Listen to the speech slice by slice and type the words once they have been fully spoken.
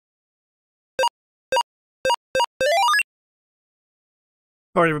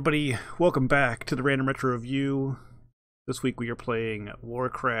Alright everybody, welcome back to the Random Retro Review. This week we are playing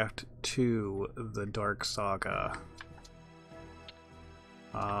Warcraft 2, The Dark Saga.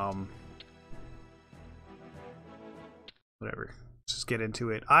 Whatever. Let's just get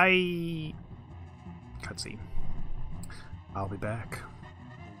into it. Cutscene. I'll be back.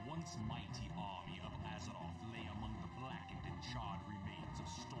 The once mighty army of Azeroth lay among the blackened and charred remains of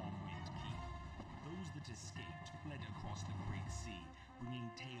Stormwind Keep. Those that escaped fled across the Great Sea,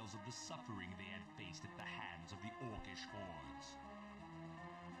 bringing tales of the suffering they had faced at the hands of the Orcish hordes.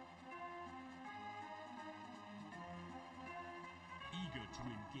 Eager to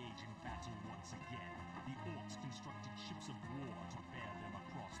engage in battle once again, the Orcs constructed ships of war to bear them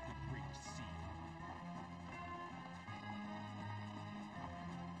across the Great Sea.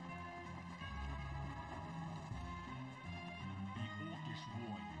 The Orcish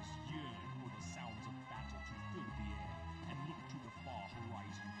warriors yearned for the sounds of battle to fill the air and looked to the far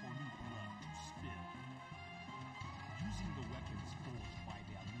horizon for new blood to spill. Using the weapons forged by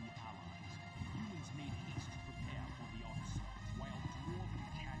their new allies, humans made haste to prepare for the onslaught, while dwarven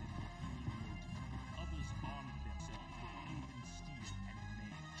cannon were being loaded. Others armed themselves with even steel and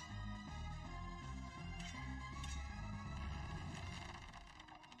mail.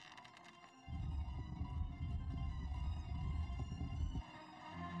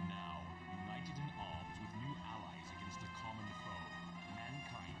 Now, united in arms with new allies against a common foe,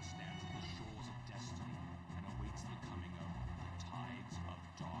 mankind stands at the shores of destiny and awaits the coming of tides of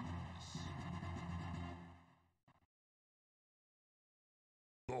darkness.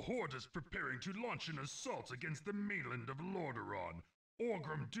 The Horde is preparing to launch an assault against the mainland of Lordaeron.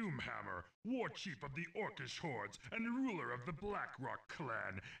 Orgrim Doomhammer, war chief of the Orcish hordes and ruler of the Blackrock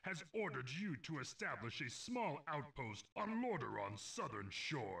clan, has ordered you to establish a small outpost on Lordaeron's southern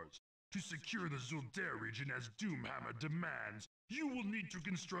shores. To secure the Zul'Dare region as Doomhammer demands, you will need to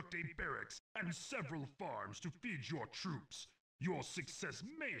construct a barracks and several farms to feed your troops. Your success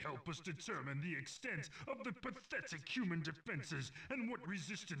may help us determine the extent of the pathetic human defenses and what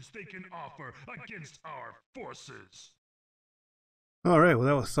resistance they can offer against our forces. Alright, well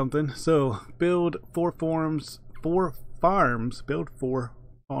that was something. So, build four farms, build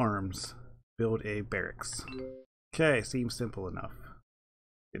a barracks. Okay, seems simple enough.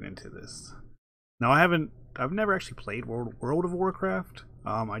 Get into this. Now I've never actually played World of Warcraft.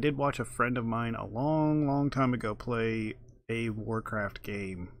 I did watch a friend of mine a long time ago play a Warcraft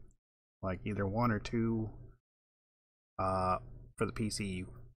game, like either one or two, for the PC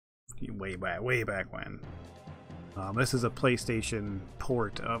way back when. This is a PlayStation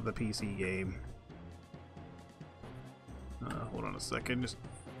port of the PC game. Hold on a second, just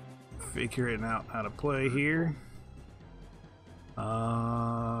figuring out how to play here.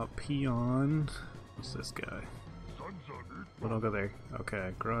 Peon. What's this guy? Oh, don't go there.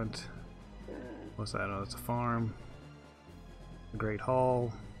 Okay, Grunt. What's that? Oh, it's a farm. Great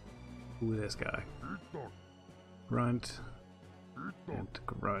Hall. Ooh, this guy. Grunt. And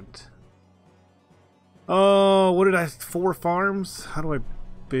Grunt. Oh, what did I... 4 farms? How do I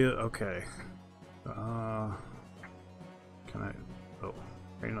build... Okay. Can I... Oh,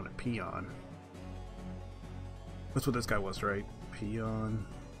 right, another peon. That's what this guy was, right? Peon.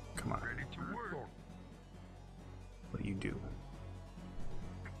 Come on. What do you do?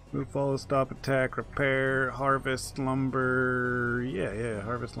 Move, follow, stop, attack, repair, harvest lumber. Yeah,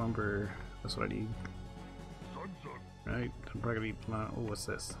 harvest lumber. That's what I need. Right? I'm probably gonna be... Oh, what's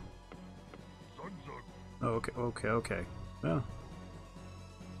this? Oh, okay. Well,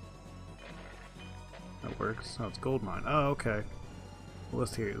 that works. Oh, it's gold mine. Oh, okay. Well,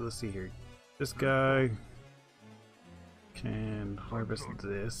 let's see here. This guy can harvest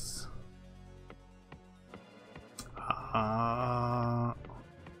this.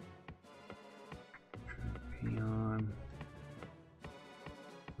 Peon.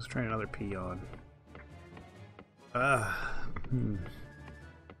 Let's try another peon.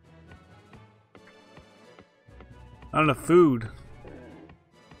 Not enough food.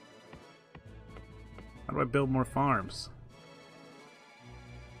 How do I build more farms?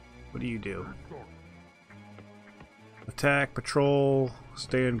 What do you do? Attack, patrol,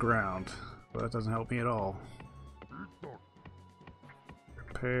 stand ground. Well, that doesn't help me at all.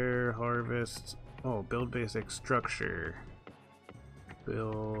 Repair, harvest. Oh, build basic structure.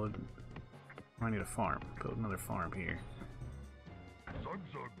 Build. I need a farm. Build another farm here.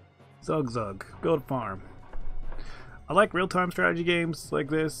 Zug. Build a farm. I like real-time strategy games like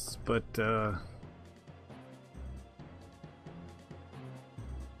this, but I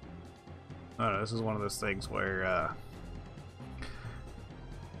don't know, this is one of those things where I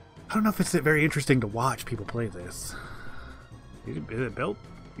don't know if it's very interesting to watch people play this. Is it built?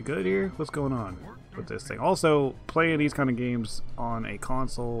 You good here? What's going on with this thing? Also, playing these kind of games on a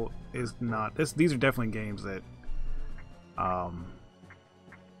console is not this. These are definitely games that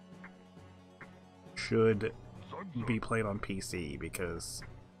should be played on PC because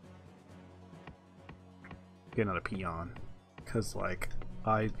get another peon because like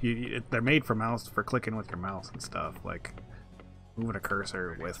they're made for clicking with your mouse and stuff, like moving a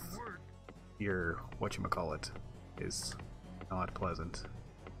cursor with your whatchamacallit is not pleasant.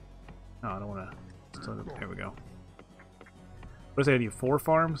 No, I don't want to. There we go. What is it? I need 4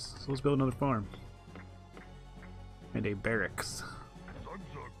 farms, so let's build another farm and a barracks.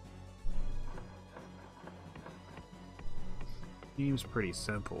 Seems pretty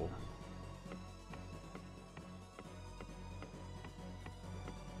simple.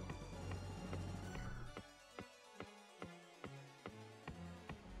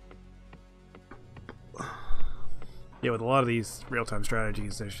 Yeah, with a lot of these real-time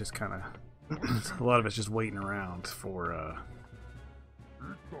strategies, there's just kind of a lot of it's just waiting around for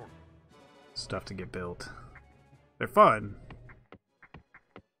stuff to get built. They're fun.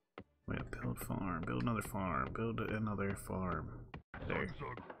 Wait, build farm, build another farm, build another farm. There.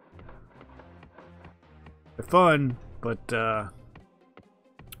 They're fun, but kind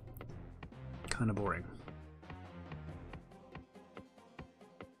of boring.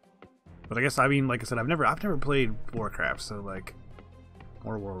 But I guess, I mean, like I said, I've never played Warcraft, so like,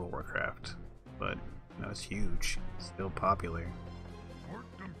 or World of Warcraft, but you know, it's huge, it's still popular.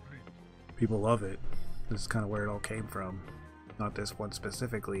 People love it. This is kind of where it all came from. Not this one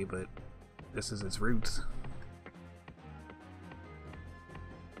specifically, but this is its roots.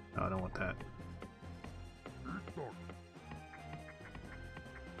 No, I don't want that.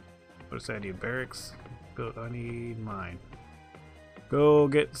 What does that need? Barracks? I need mine. Go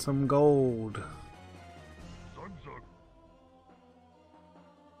get some gold.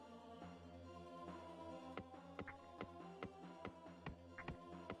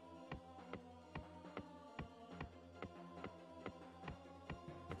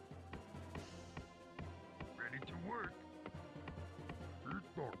 Ready to work.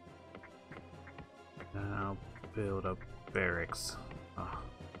 Now build up barracks. Ah.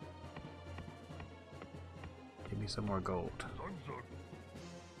 Give me some more gold.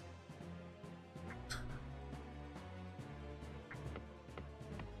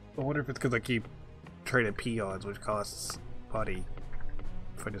 I wonder if it's because I keep trading peons, which costs putty.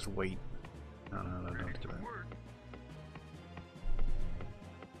 If I just wait. No, don't do that.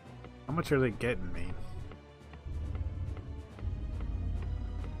 How much are they getting me?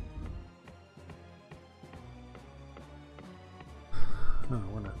 Oh,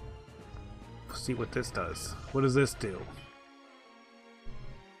 I want to see what this does. What does this do?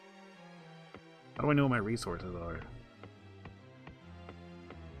 How do I know what my resources are?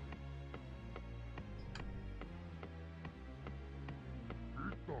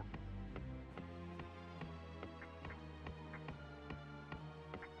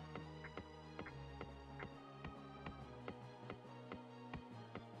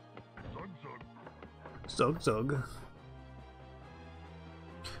 Zug. Do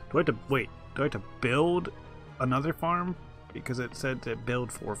I have to wait? Do I have to build another farm? Because it said to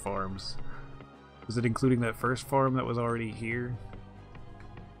build 4 farms. Is it including that first farm that was already here?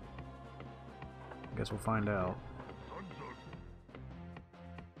 I guess we'll find out.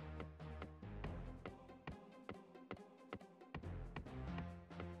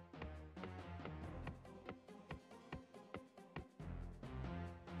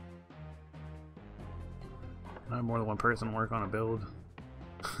 I have more than one person work on a build.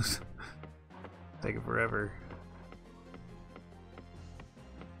 Take it forever.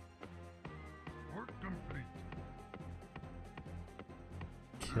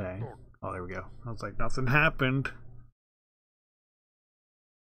 Okay. Oh, there we go. I was like, nothing happened.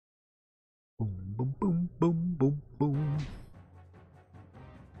 Boom, boom, boom, boom, boom, boom.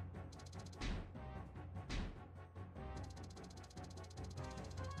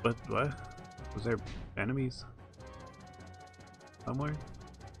 What? Was there enemies? Somewhere?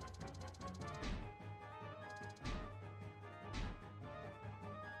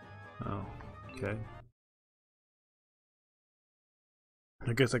 Oh, okay.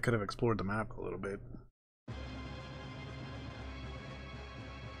 I guess I could have explored the map a little bit.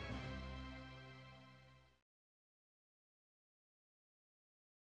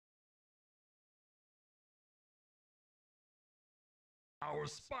 Our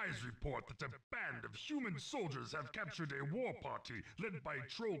spies report that a band of human soldiers have captured a war party led by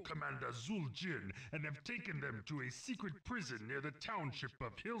Troll Commander Zuljin and have taken them to a secret prison near the township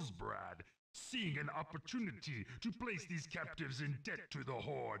of Hillsbrad. Seeing an opportunity to place these captives in debt to the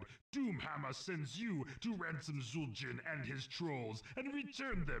Horde, Doomhammer sends you to ransom Zuljin and his trolls and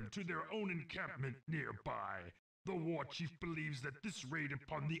return them to their own encampment nearby. The war chief believes that this raid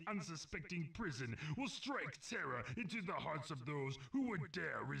upon the unsuspecting prison will strike terror into the hearts of those who would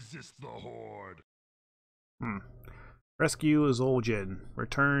dare resist the Horde. Rescue Zuljin.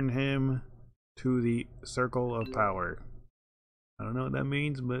 Return him to the Circle of Power. I don't know what that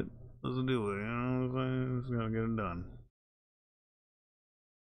means, but let's do it. You know what I'm saying? It's gonna get it done.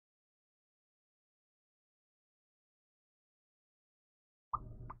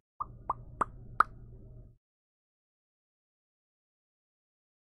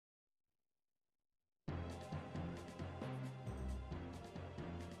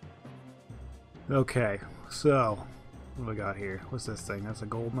 Okay, so what do we got here? What's this thing? That's a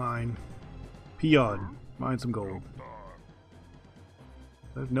gold mine. Peon. Mine some gold.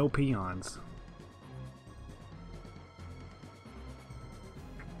 There's no peons.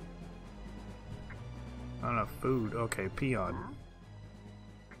 Not enough food. Okay, peon.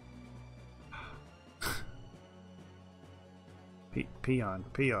 Peon.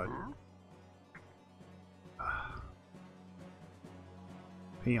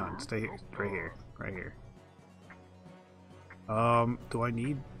 Peon, stay here. Right here. Right here. Do I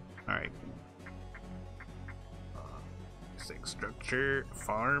need... Alright. Basic structure.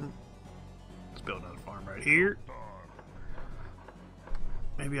 Farm. Let's build another farm right here.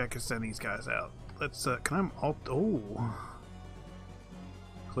 Maybe I could send these guys out. Let's, can I... Oh!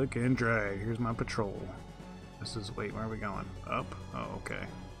 Click and drag. Here's my patrol. This is... Wait, where are we going? Up? Oh, okay.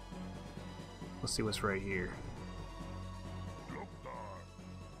 Let's see what's right here.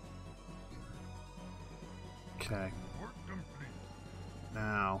 Okay.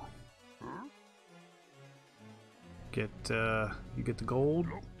 Now, get you get the gold.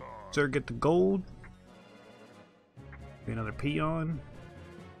 Sir, get the gold. Be another peon.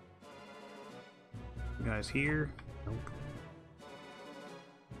 You guys here? Nope.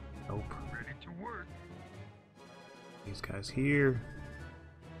 Nope. Ready to work. These guys here.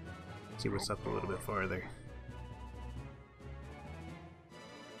 Let's see what's up a little bit farther.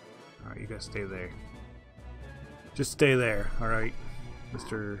 Alright, you guys stay there. Just stay there, alright?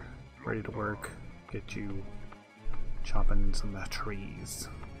 Mr. Ready to work. Get you chopping some trees.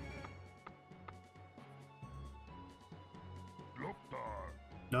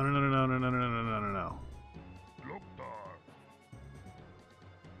 No, no, no, no, no, no, no, no, no, no, no, no.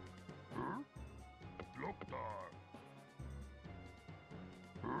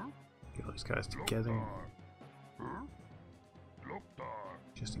 Get all these guys together.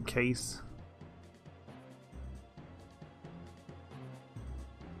 Just in case.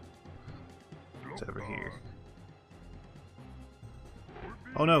 It's over here.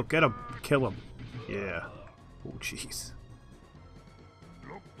 Oh no, get him! Kill him! Yeah. Oh jeez.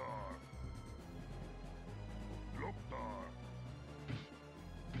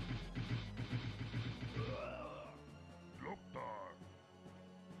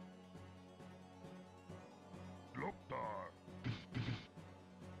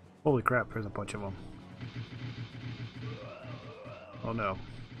 Holy crap, there's a bunch of them. Oh no.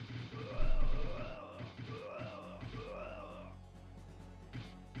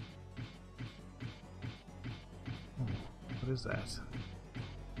 What is that?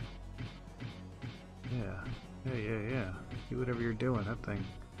 Yeah. Do whatever you're doing, that thing.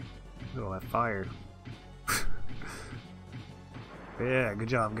 Look at all that fire. Yeah, good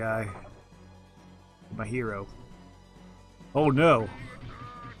job, guy. My hero. Oh no!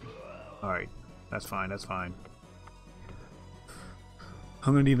 Alright, that's fine, that's fine.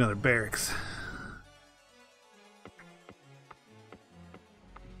 I'm gonna need another barracks.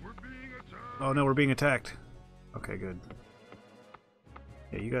 Oh no, we're being attacked. Okay, good.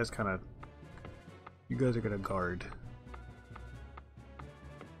 Yeah, you guys kind of... You guys are gonna guard.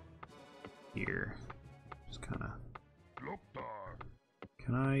 Here. Just kind of...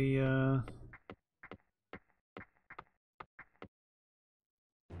 Can I,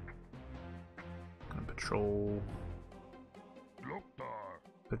 Patrol.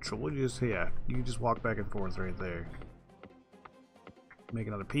 Patrol, you just, yeah, you can just walk back and forth right there. Make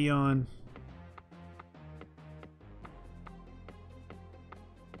another peon.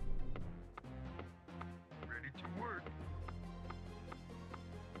 Ready to work.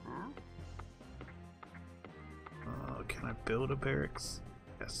 Can I build a barracks?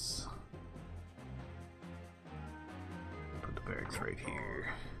 Yes. Put The barracks right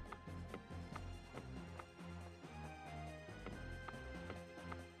here.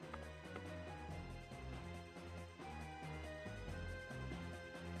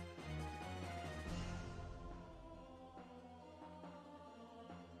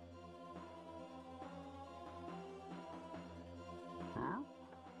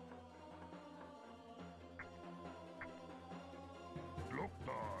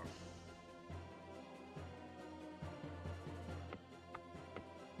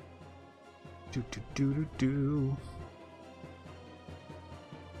 Do do do do do.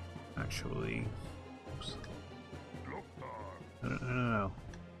 Actually, oops. No.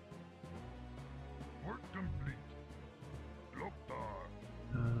 Work complete.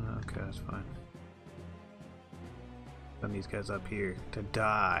 Okay, that's fine. Send these guys up here to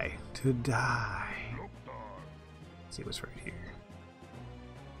die. To die. Let's see what's right here.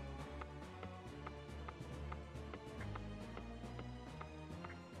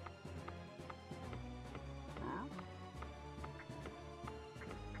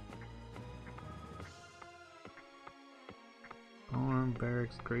 Farm,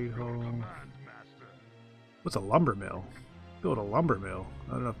 barracks, great hall. What's a lumber mill? Build a lumber mill.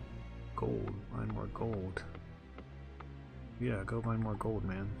 Not enough gold. Mine more gold. Yeah, go find more gold,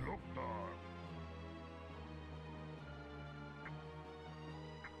 man.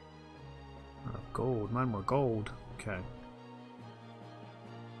 Not enough gold. Mine more gold. Okay.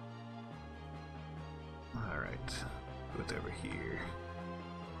 Alright. What's over here?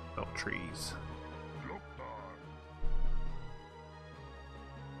 Oh, trees.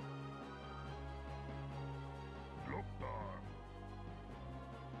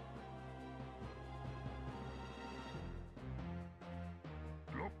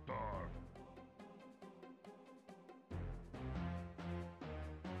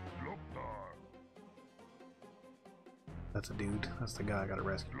 That's a dude. That's the guy I gotta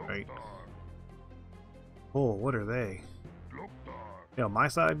rescue, right? Oh, what are they? Yeah, on my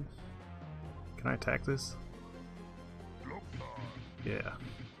side? Can I attack this? Yeah.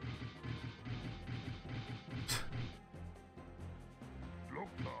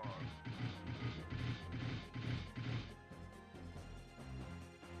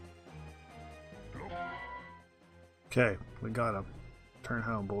 Okay, we got him. Turn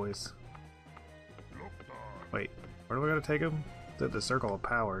home, boys. Wait, where do I gotta take him? The circle of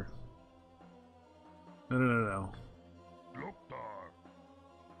power. No.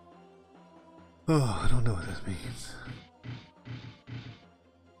 Oh, I don't know what this means.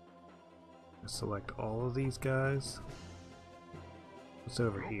 Select all of these guys. What's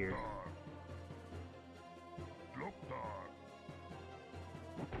over here?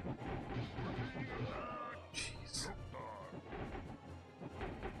 Jeez.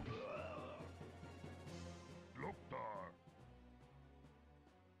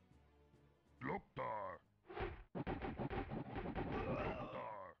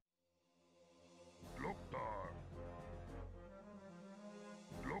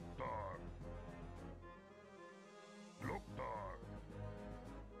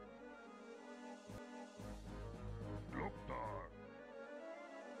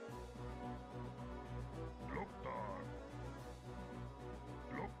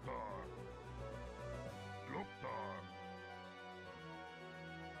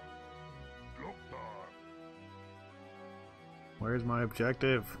 Where's my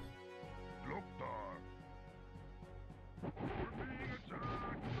objective?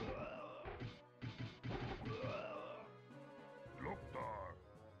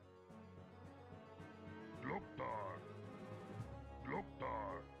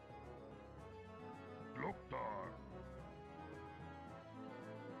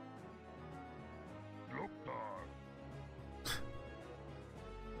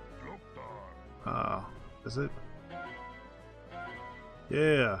 Is it?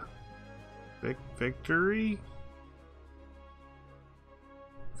 Yeah. Victory?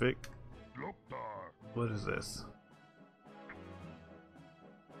 What is this?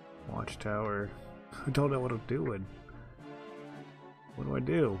 Watchtower. I don't know what I'm doing. What do I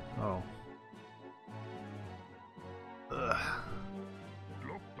do? Oh. Ugh.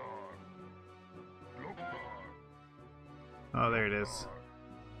 Oh, there it is.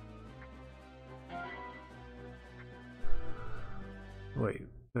 Wait,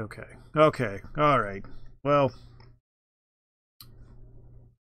 okay, alright. Well,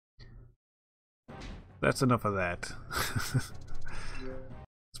 that's enough of that.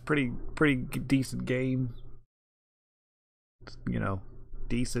 It's pretty decent game. You know,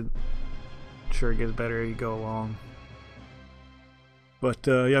 decent. Sure it gets better as you go along. But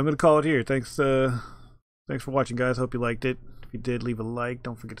yeah, I'm gonna call it here. Thanks for watching, guys. Hope you liked it. If you did, leave a like.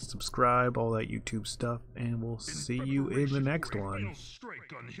 Don't forget to subscribe, all that YouTube stuff, and we'll see you in the next one. Final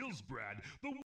strike on Hillsbrad, the